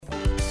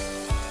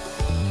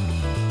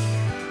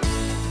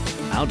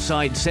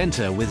Outside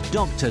Centre with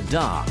Dr.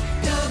 Dark.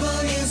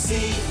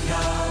 WCRFM.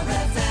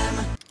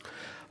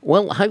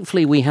 Well,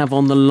 hopefully we have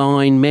on the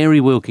line Mary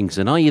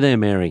Wilkinson. Are you there,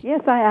 Mary?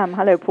 Yes, I am.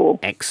 Hello, Paul.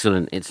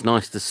 Excellent. It's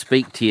nice to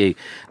speak to you.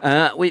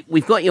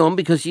 We've got you on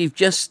because you've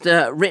just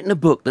written a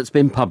book that's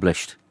been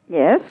published.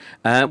 Yes.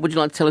 Would you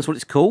like to tell us what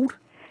it's called?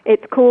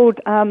 It's called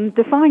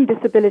Defying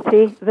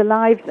Disability, The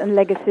Lives and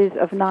Legacies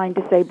of 9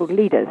 Disabled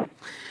Leaders.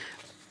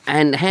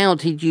 And how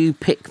did you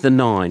pick the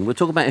 9? We'll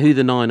talk about who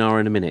the 9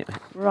 are in a minute.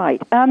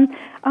 Right.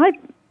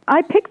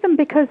 I picked them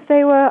because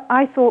they were,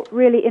 I thought,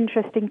 really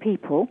interesting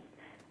people.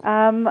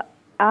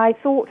 I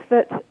thought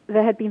that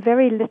there had been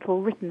very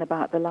little written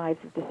about the lives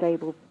of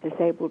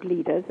disabled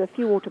leaders, a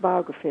few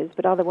autobiographies,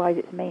 but otherwise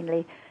it's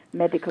mainly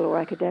medical or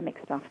academic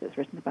stuff that's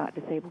written about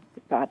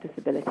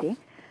disability.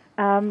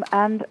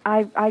 And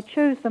I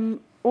chose them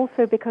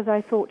also because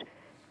I thought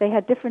they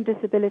had different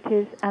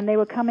disabilities, and I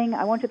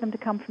wanted them to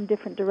come from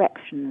different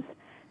directions.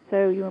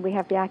 So we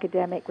have the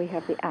academic, we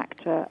have the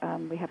actor,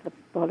 we have the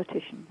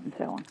politician, and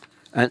so on.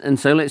 And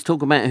so let's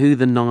talk about who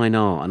the 9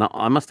 are. And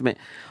I must admit,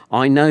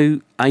 I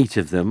know 8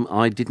 of them.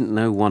 I didn't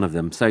know one of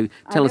them. So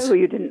tell us. I know who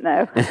you didn't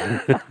know.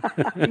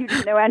 You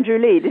didn't know Andrew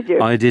Lee, did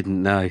you? I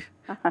didn't know.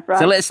 Right.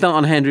 So let's start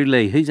on Andrew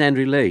Lee. Who's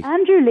Andrew Lee?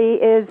 Andrew Lee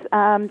is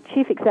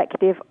Chief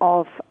Executive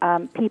of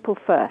People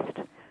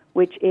First,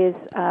 which is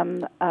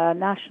a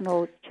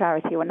national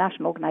charity or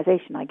national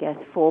organisation, I guess,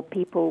 for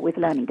people with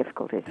learning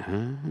difficulties.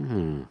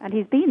 And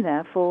he's been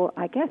there for,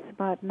 I guess,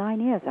 about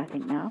 9 years, I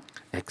think, now.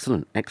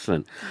 Excellent,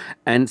 excellent.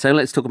 And so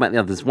let's talk about the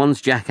others.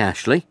 One's Jack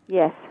Ashley.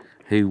 Yes.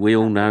 Who we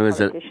all know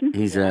as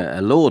he's a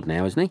lord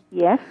now, isn't he?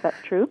 Yes,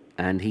 that's true.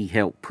 And he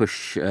helped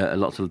push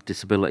lots of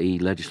disability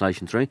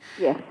legislation through.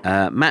 Yes.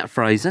 Matt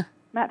Fraser.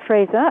 Matt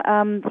Fraser,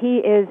 he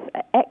is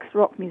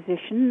ex-rock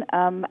musician,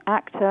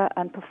 actor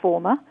and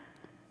performer.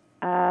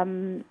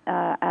 And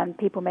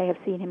people may have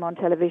seen him on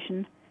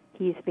television.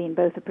 He's been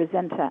both a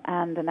presenter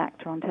and an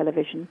actor on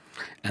television.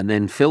 And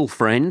then Phil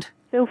Friend.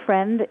 Phil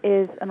Friend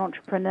is an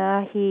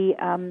entrepreneur. He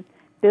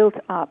built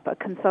up a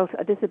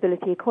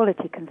disability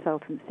equality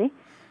consultancy,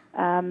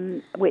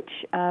 which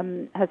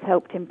has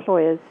helped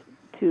employers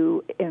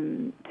to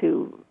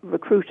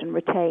recruit and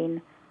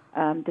retain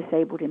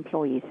disabled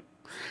employees.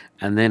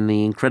 And then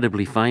the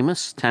incredibly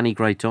famous Tanni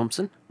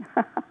Grey-Thompson.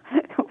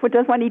 Well,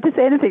 does one need to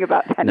say anything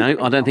about Tanni? No,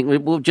 I don't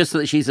think. Well, just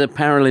that she's a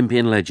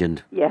Paralympian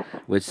legend. Yes.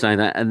 We'd say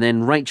that. And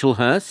then Rachel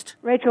Hurst.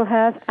 Rachel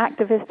Hurst,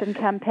 activist and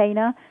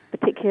campaigner,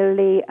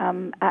 particularly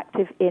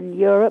active in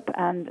Europe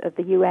and at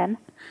the UN.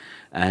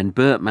 And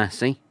Bert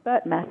Massey.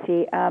 Bert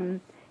Massey.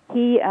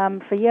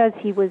 For years,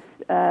 he was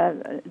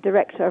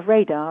director of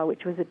Radar,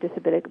 which was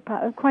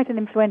quite an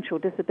influential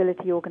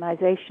disability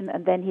organisation,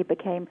 and then he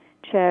became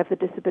chair of the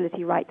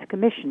Disability Rights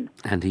Commission.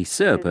 And he's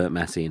Sir Bert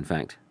Massey, in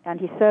fact. And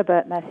he's Sir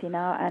Bert Massey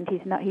now, and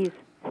he's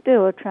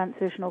still a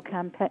transitional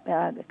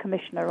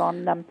commissioner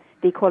on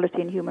the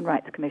Equality and Human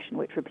Rights Commission,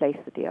 which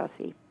replaced the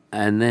DRC.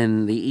 And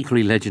then the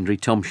equally legendary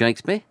Tom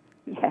Shakespeare.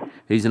 Yes.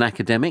 Who's an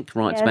academic,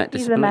 writes about disability.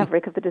 He's the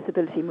maverick of the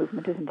disability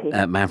movement, isn't he?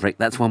 Maverick,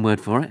 that's one word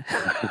for it.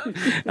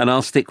 And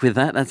I'll stick with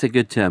that. That's a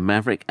good term,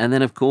 maverick. And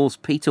then, of course,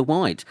 Peter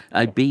White,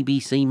 a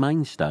BBC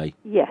mainstay.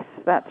 Yes,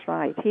 that's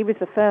right. He was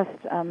the first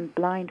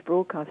blind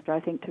broadcaster, I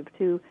think,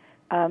 to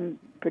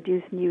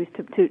produce news,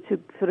 to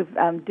sort of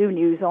do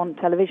news on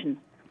television.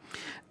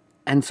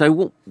 And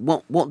so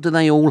what do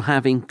they all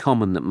have in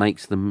common that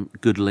makes them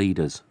good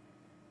leaders?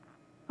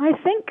 I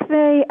think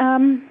they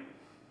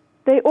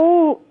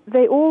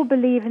all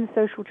believe in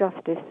social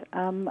justice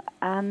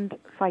and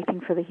fighting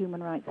for the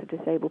human rights of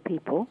disabled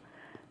people.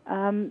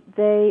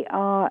 They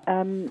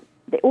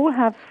all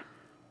have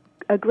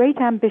a great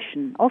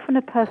ambition, often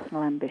a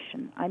personal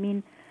ambition. I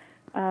mean,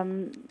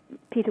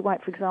 Peter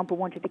White, for example,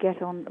 wanted to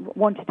get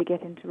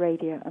into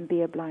radio and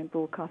be a blind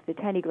broadcaster.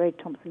 Tanni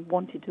Grey-Thompson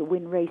wanted to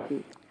win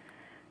races.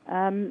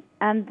 And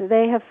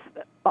they have,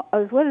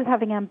 as well as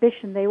having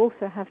ambition, they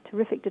also have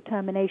terrific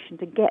determination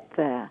to get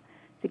there,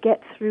 to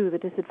get through the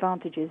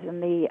disadvantages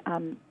and the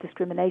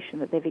discrimination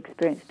that they've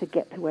experienced to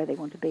get to where they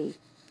want to be.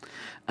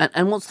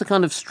 And what's the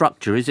kind of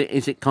structure? Is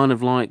it kind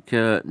of like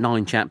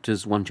 9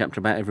 chapters, 1 chapter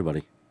about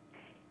everybody?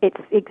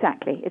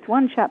 It's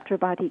one chapter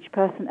about each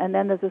person, and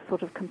then there's a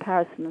sort of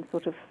comparison and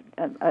sort of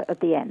at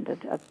the end,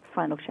 a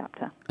final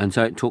chapter. And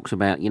so it talks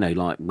about,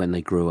 like when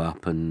they grew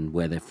up and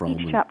where they're from.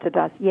 Each chapter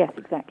does, yes,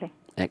 exactly.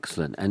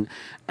 Excellent.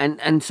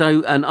 And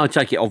so I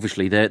take it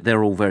obviously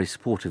they're all very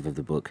supportive of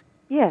the book.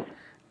 Yes.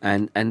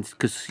 And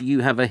because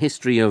you have a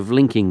history of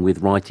linking with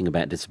writing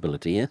about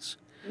disability, yes?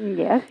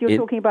 Yes, you're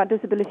talking about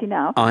disability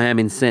now. I am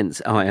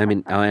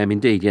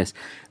indeed, yes.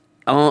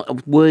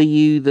 Were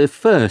you the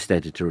first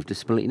editor of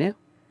Disability Now?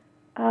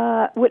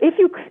 Well, if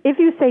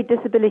you say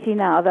Disability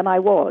Now, then I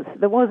was.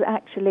 There were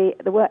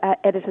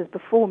editors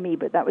before me,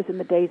 but that was in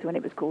the days when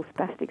it was called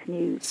Spastics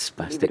News.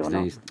 Spastics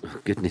News. Oh,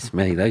 goodness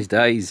me, those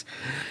days.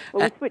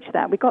 Well, we switched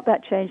that. We got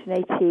that changed in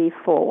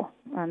 1984,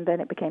 and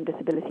then it became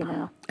Disability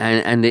Now.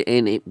 And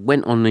it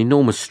went on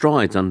enormous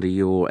strides under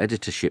your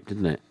editorship,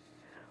 didn't it?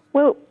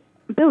 Well,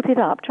 built it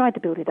up, tried to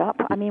build it up.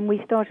 I mean,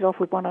 we started off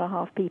with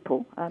 1.5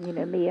 people,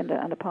 me and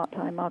a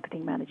part-time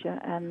marketing manager,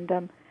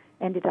 and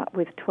ended up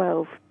with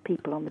 12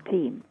 people on the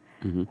team.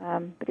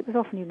 Mm-hmm. But it was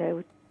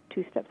often,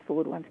 2 steps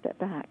forward, 1 step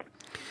back.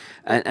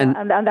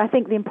 And I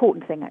think the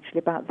important thing actually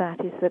about that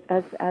is that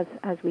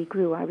as we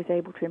grew, I was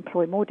able to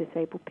employ more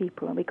disabled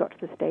people, and we got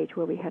to the stage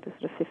where we had a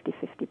sort of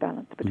 50-50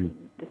 balance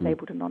between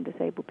disabled and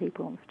non-disabled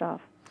people on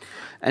staff.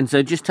 And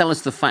so just tell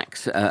us the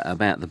facts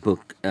about the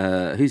book.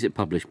 Who's it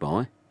published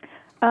by?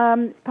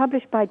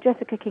 Published by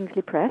Jessica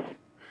Kingsley Press.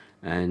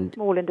 And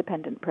small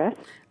independent press.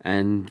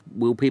 And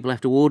will people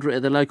have to order it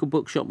at the local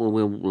bookshop, or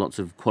will lots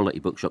of quality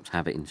bookshops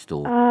have it in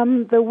store?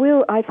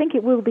 I think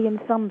it will be in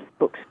some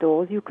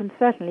bookstores. You can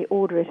certainly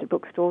order it at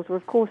bookstores, or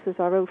of course there's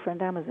our old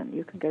friend Amazon.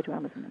 You can go to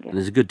Amazon and get it. And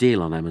there's a good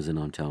deal on Amazon,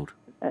 I'm told.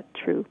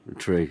 True.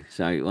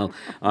 So, well,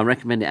 I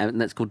recommend it, and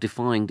that's called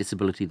Defying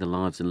Disability, The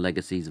Lives and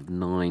Legacies of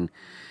 9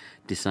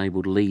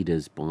 Disabled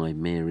Leaders by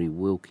Mary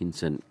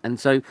Wilkinson. And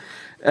so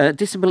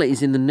disability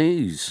is in the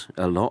news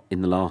a lot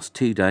in the last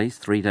 2 days,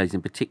 3 days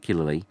in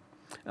particularly.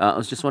 I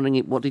was just wondering,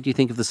 what did you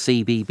think of the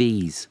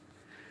CBBS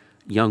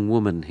young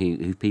woman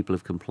who people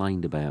have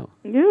complained about?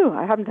 No,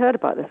 I haven't heard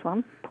about this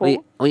one,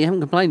 Paul. You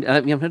haven't complained? You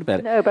haven't heard about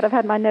it? No, but I've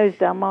had my nose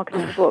down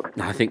marketing the book.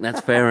 I think that's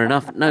fair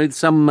enough. No,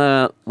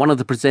 one of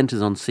the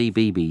presenters on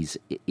CBBS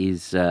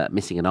is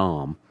missing an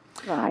arm.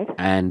 Right.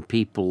 And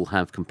people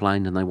have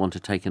complained and they want to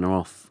take her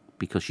off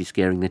because she's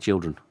scaring their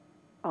children.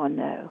 Oh,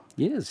 no.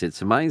 Yes,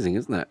 it's amazing,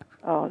 isn't it?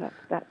 Oh,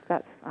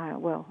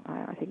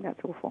 I think that's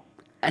awful.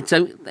 And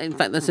so, in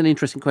fact, that's an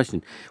interesting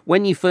question.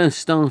 When you first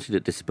started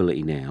at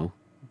Disability Now,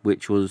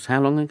 which was how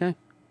long ago?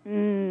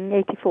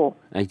 84.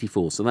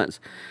 84, so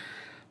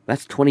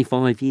that's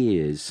 25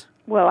 years.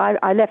 Well,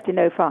 I left in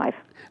 05.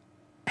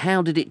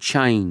 How did it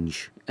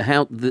change?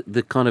 How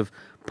the kind of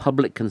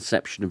public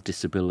conception of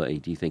disability,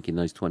 do you think, in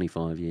those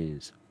 25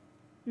 years?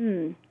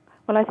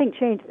 Well, I think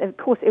changed. Of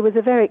course, it was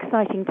a very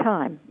exciting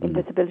time in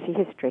disability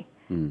history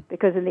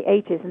because in the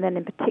 80s and then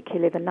in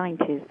particular the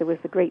 90s, there was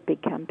the great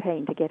big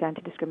campaign to get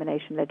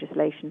anti-discrimination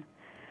legislation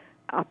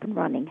up and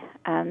running,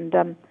 and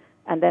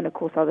then of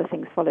course other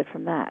things followed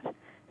from that.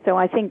 So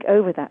I think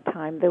over that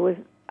time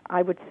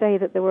I would say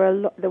that there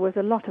was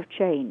a lot of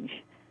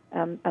change,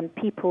 and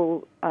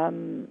people's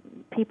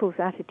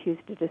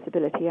attitudes to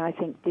disability, I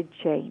think, did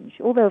change.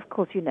 Although, of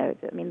course, there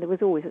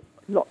was always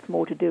lots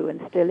more to do and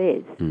still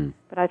is.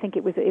 But I think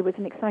it was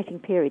an exciting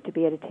period to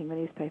be editing the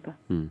newspaper.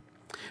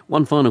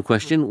 One final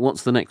question: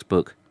 what's the next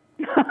book?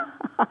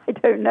 I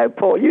don't know,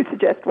 Paul. You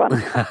suggest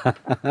one.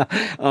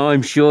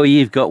 I'm sure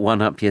you've got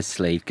one up your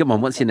sleeve. Come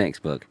on, what's your next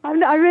book?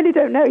 I really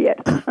don't know yet.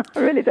 I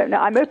really don't know.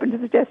 I'm open to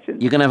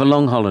suggestions. You're going to have a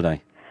long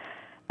holiday.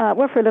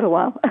 Well, for a little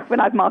while, when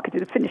I've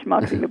finished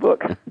marketing the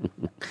book.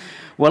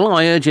 Well,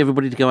 I urge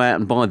everybody to go out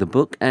and buy the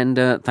book, and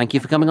thank you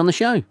for coming on the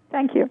show.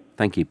 Thank you.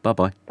 Thank you.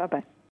 Bye-bye. Bye-bye.